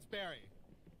 Mr. Didsbury.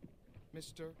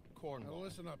 Mr. Cornwall. Now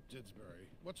listen up, Didsbury.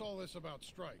 What's all this about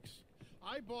strikes?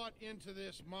 I bought into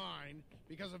this mine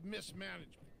because of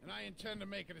mismanagement. And I intend to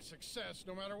make it a success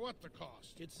no matter what the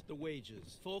cost. It's the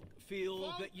wages. Folk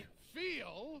feel that you...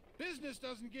 Feel? Business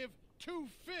doesn't give two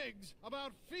figs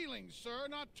about feelings, sir,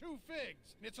 not two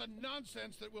figs. It's a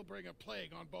nonsense that will bring a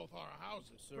plague on both our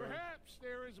houses, sir. Perhaps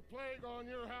there is a plague on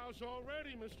your house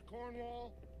already, Mr.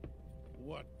 Cornwall.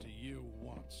 What do you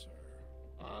want, sir?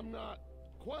 I'm not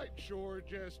quite sure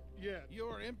just yet.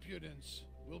 Your impudence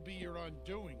will be your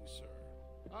undoing, sir.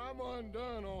 I'm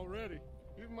undone already.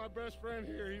 Even my best friend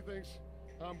here, he thinks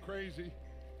I'm crazy.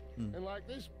 And like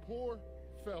this poor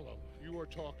fellow you are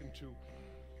talking to,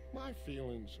 my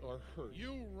feelings are hurt.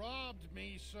 You robbed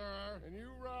me, sir. And you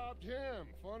robbed him.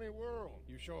 Funny world.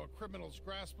 You show a criminal's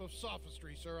grasp of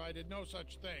sophistry, sir. I did no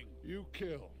such thing. You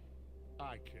kill.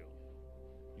 I kill.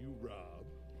 You rob.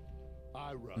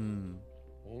 I rob.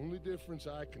 Only difference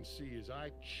I can see is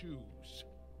I choose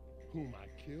whom I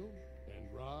kill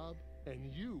and rob,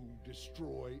 and you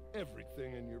destroy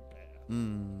everything in your path.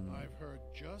 I've heard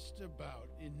just about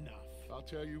enough. I'll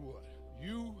tell you what.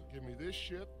 You give me this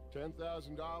ship, $10,000,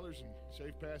 and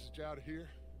safe passage out of here,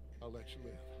 I'll let you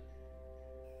live.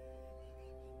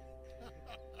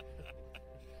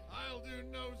 I'll do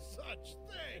no such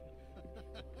thing.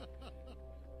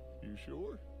 You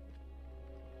sure?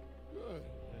 Good.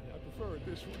 I prefer it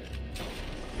this way.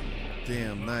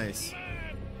 Damn, nice.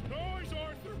 Noise,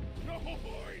 Arthur!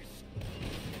 Noise!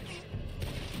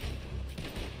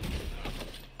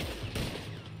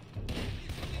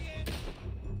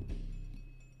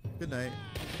 Good night.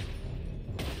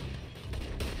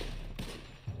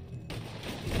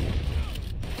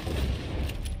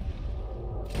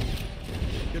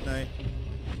 Good night.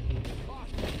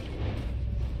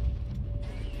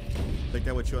 Take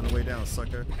that with you on the way down,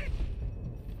 sucker.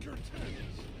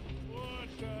 What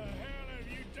the hell have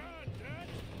you done, Dutch?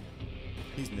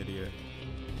 He's an idiot.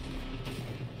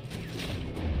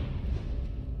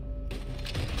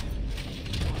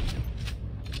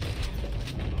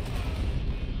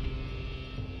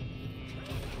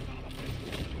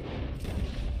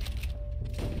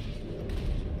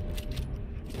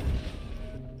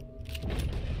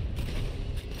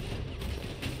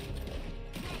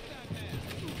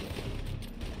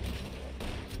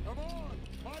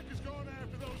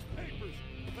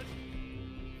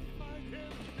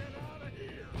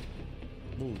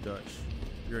 Move, Dutch.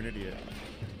 You're an idiot.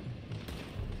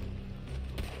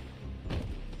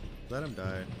 Let him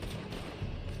die.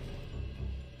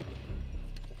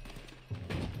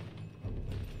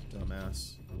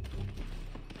 Dumbass.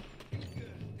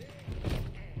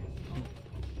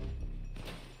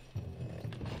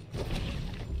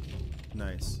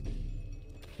 Nice.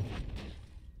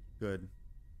 Good.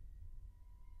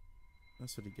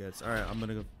 That's what he gets. Alright, I'm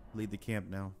gonna go lead the camp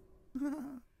now.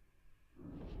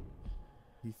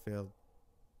 He failed.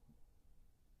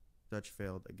 Dutch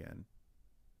failed again.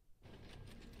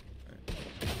 Right.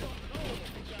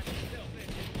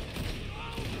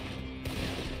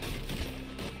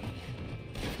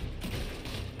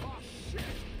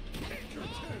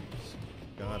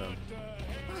 Got him.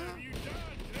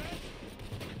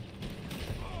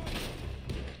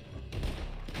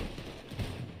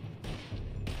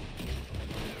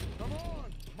 Come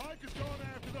on! Mike is going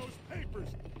after those papers.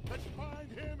 Let's find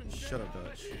him and Shut up,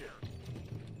 Dutch.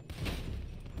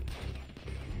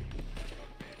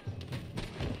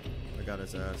 I got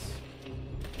his ass.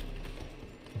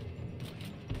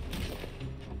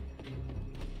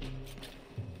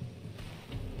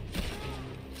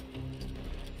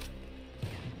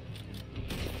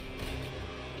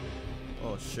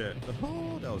 Oh shit.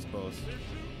 Oh, that was close.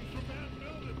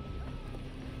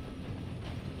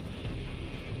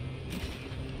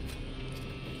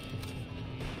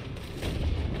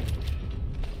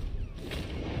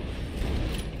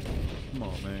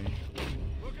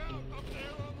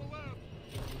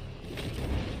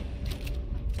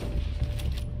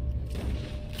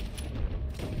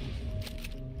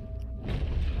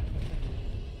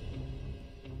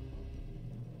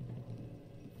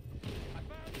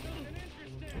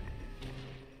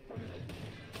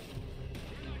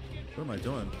 What am I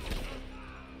doing?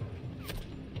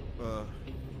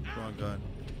 Wrong gun.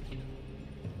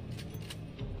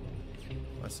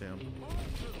 I see him.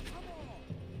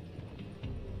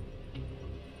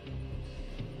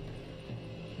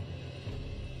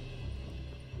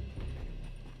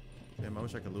 Damn, I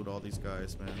wish I could loot all these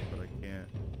guys, man, but I can't.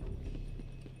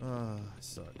 Ah,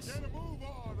 sucks. Get a move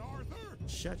on, Arthur.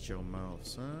 Shut your mouth,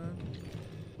 son.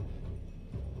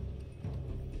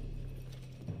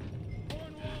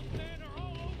 Cornwall men are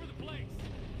all over the place.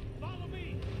 Follow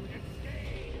me and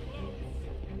stay close.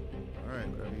 Alright,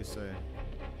 whatever you say.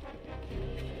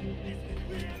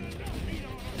 We had enough meat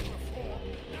on us before.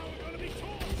 Now we're gonna be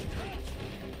torched.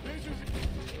 This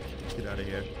is. Get out of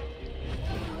here.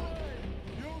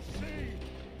 You'll see.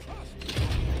 Trust me.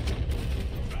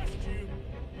 Trust you.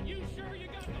 You sure you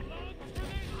got the lungs for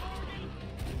this, Morgan?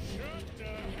 Shut the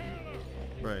hell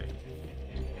up. Right.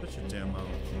 Shut your damn mouth.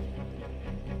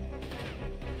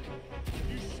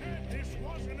 You said this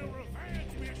wasn't a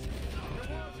revenge mission. It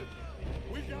wasn't.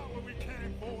 We got what we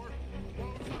came for.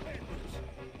 Those papers.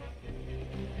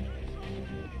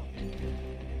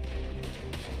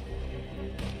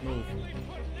 Move. Finally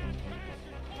putting that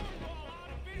bastard Cornwall out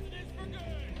of business for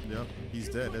good. Yep, he's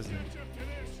dead, isn't he? Catch up to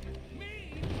this. Me?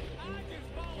 I just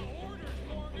follow orders,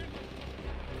 Morgan.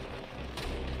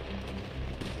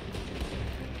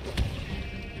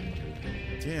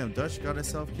 Damn, Dutch got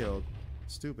himself killed.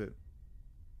 Stupid.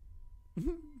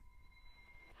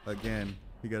 Again.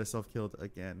 He got himself killed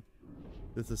again.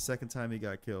 This is the second time he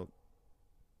got killed.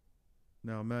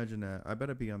 Now imagine that. I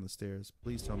better be on the stairs.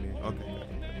 Please tell me. Okay,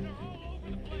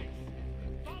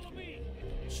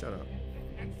 good. Shut up.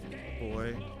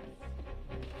 Boy.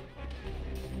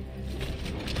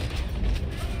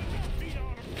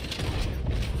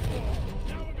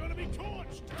 Now we're gonna be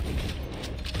torched.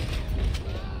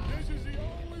 This is the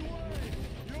only way.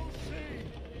 You'll see.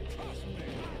 Trust me.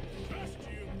 Trust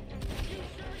you. You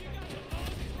sure you got the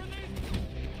lungs for this?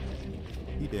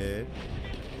 He did.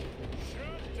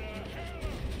 Shut the hell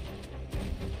up.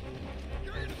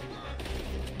 You're gonna burn.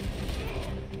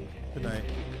 Good night.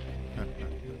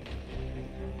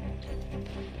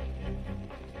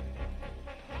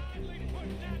 Finally put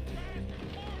that bastard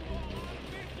Cornwall out of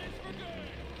business for good.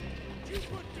 You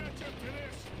put Dutch up to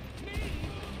this. Me?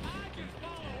 I just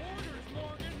follow orders,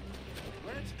 Morgan.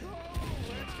 Let's go.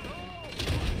 Let's go.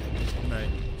 Good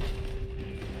night.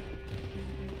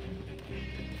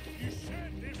 You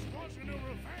said this wasn't a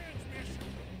revenge mission.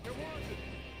 It wasn't.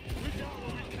 We got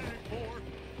what we came for.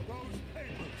 Those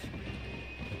papers.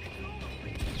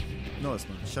 No, it's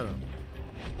not. Shut up.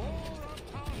 More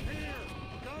up top here.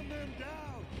 Gun them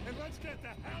down. And let's get the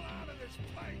hell out of this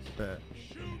place. Bet.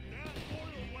 Shoot that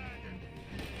oil wagon.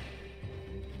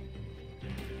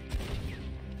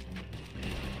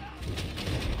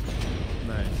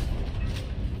 Nice.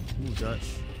 Ooh, Dutch.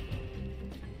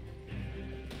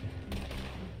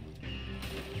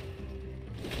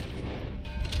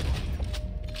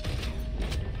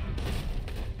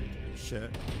 Shit.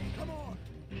 Come on.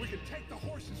 We can take the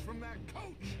horses from that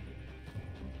coach.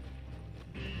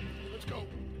 Let's go.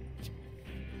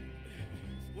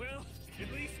 Well,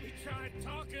 at least we tried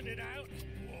talking it out.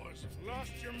 Boys,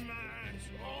 lost your minds.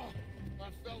 Oh,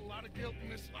 I felt a lot of guilt in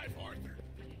this life, Arthur.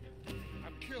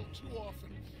 I've killed too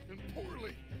often and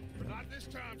poorly, but not this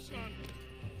time, son.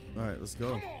 All right, let's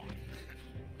go. Come on.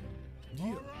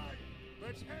 All right,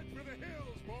 let's head for the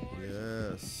hills, boys.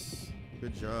 Yes.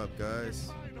 Good job, guys.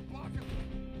 Find a block of...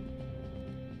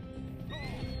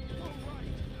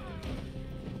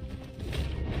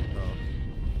 Oh.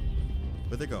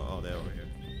 Where'd they go? Oh, they're over here.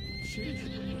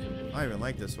 Sheesh. I even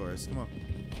like this horse. Come on.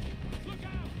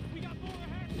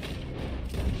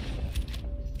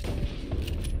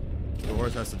 The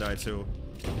horse has to die too.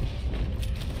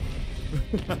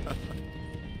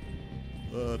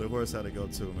 Oh, the horse had to go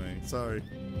too, man. Sorry.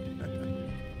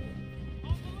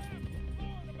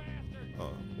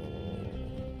 Oh, whoa, whoa, whoa.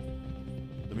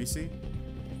 Let me see.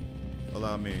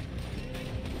 Allow me.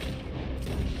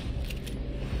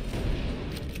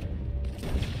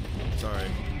 Sorry.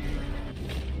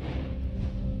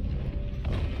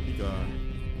 Oh, he gone.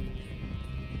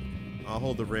 I'll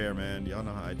hold the rear, man. Y'all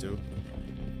know how I do.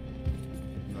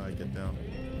 You know how I get down.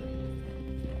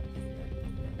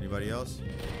 Anybody else?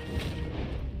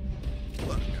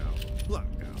 Block out. Block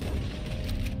out.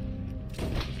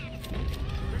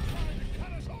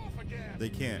 They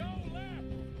can't.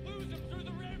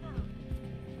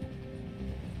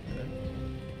 Okay.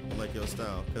 I like your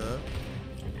style, cuz.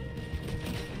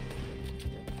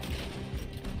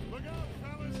 Look out,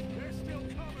 fellas. They're still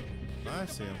coming. I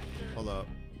see him. Hold up.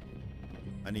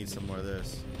 I need some more of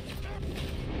this.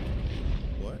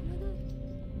 What?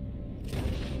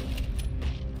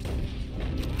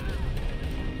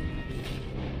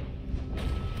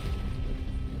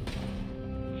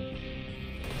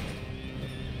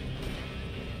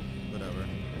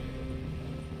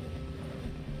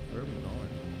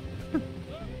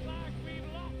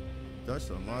 Dutch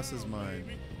done lost his mind.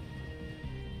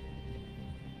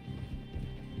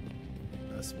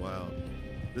 That's wild.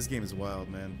 This game is wild,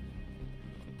 man.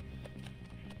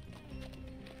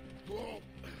 Whoa.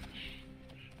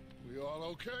 We all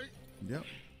okay? Yep.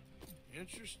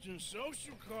 Interesting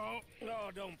social call. Oh,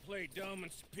 don't play dumb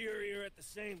and superior at the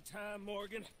same time,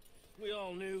 Morgan. We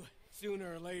all knew,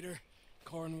 sooner or later,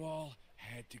 Cornwall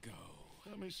had to go.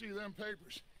 Let me see them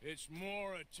papers. It's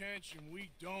more attention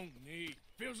we don't need.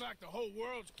 Feels like the whole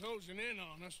world's closing in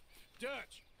on us.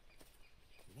 Dutch,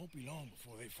 it won't be long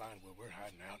before they find where we're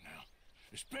hiding out now.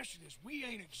 Especially as we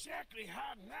ain't exactly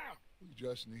hiding out. We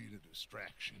just need a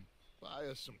distraction. Buy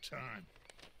us some time.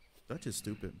 Dutch is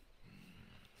stupid.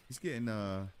 He's getting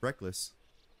reckless.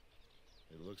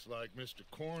 It looks like Mr.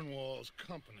 Cornwall's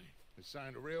company has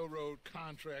signed a railroad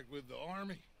contract with the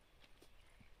army.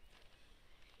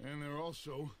 And they're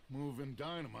also moving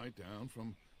dynamite down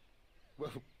from,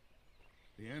 well,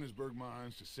 the Annesburg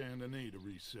mines to Saint Denis to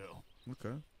resell.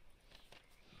 Okay.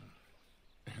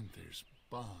 And there's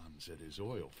bombs at his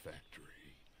oil factory.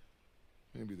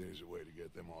 Maybe there's a way to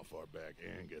get them off our back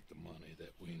and get the money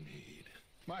that we need.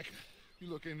 Mike, you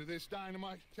look into this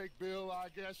dynamite. Take Bill, I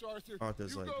guess. Arthur,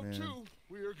 Arthur's you like, go man. too.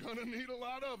 We are gonna need a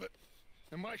lot of it.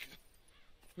 And Mike,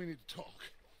 we need to talk.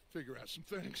 Figure out some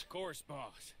things. Of course,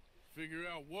 boss. Figure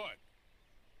out what?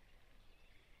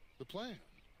 The plan.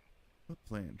 What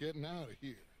plan? Getting out of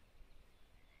here.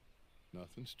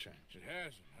 Nothing's changed. It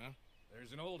hasn't, huh?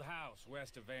 There's an old house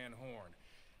west of Van Horn.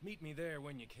 Meet me there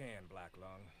when you can, Black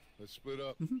Lung. Let's split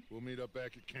up. We'll meet up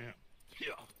back at camp.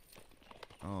 Yeah.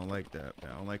 I don't like that,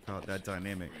 man. I don't like how that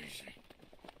dynamic. Crazy.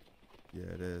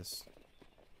 Yeah, it is.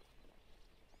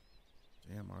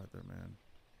 Damn, Arthur, man.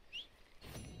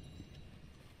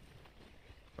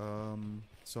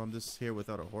 So I'm just here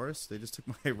without a horse? They just took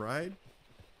my ride?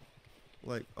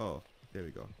 Like, oh, there we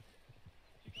go.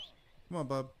 Come on,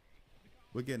 bub.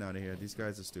 We're getting out of here. These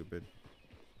guys are stupid.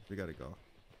 We gotta go.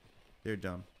 They're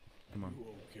dumb. Come on. You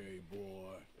okay,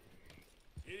 boy?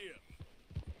 Giddy up.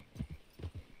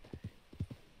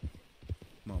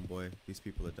 Come on, boy. These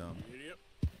people are dumb. Giddy up.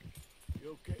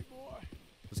 You okay, boy?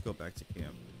 Let's go back to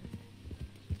camp.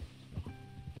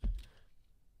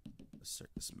 The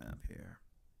circus map here.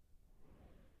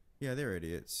 Yeah, they're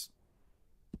idiots.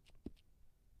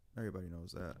 Everybody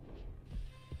knows that.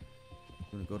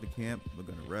 We're gonna go to camp. We're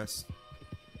gonna rest.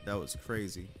 That was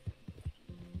crazy.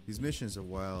 These missions are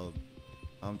wild.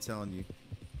 I'm telling you.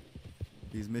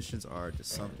 These missions are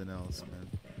just something else, man.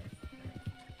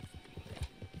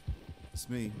 It's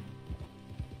me.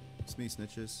 It's me,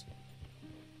 snitches.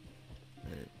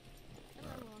 Hey.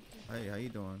 Hey, how you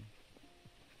doing?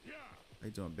 How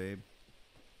you doing, babe?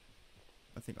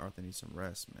 I think Arthur needs some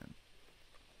rest, man.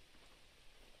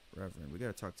 Reverend. We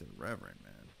gotta talk to the Reverend,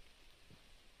 man.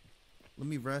 Let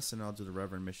me rest and I'll do the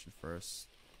Reverend mission first.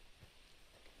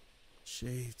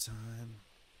 Shave time.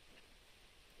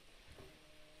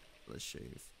 Let's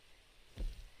shave.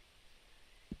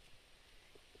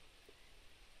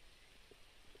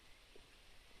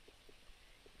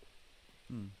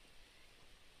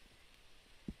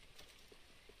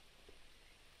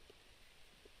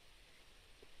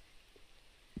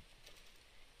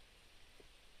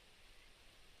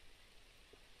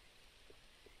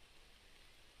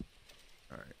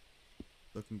 Alright.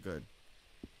 Looking good.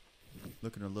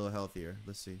 Looking a little healthier.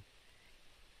 Let's see.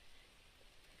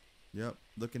 Yep,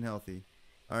 looking healthy.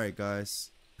 Alright, guys.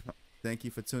 Thank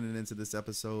you for tuning into this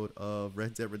episode of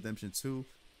Red Dead Redemption 2.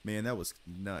 Man, that was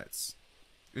nuts.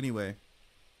 Anyway,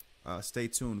 stay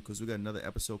tuned because we got another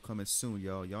episode coming soon,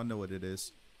 y'all. Y'all know what it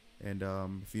is. And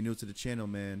if you're new to the channel,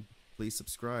 man, please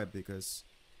subscribe because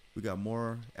we got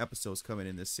more episodes coming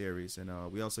in this series.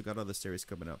 And we also got other series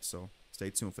coming up. So stay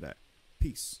tuned for that.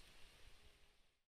 Peace.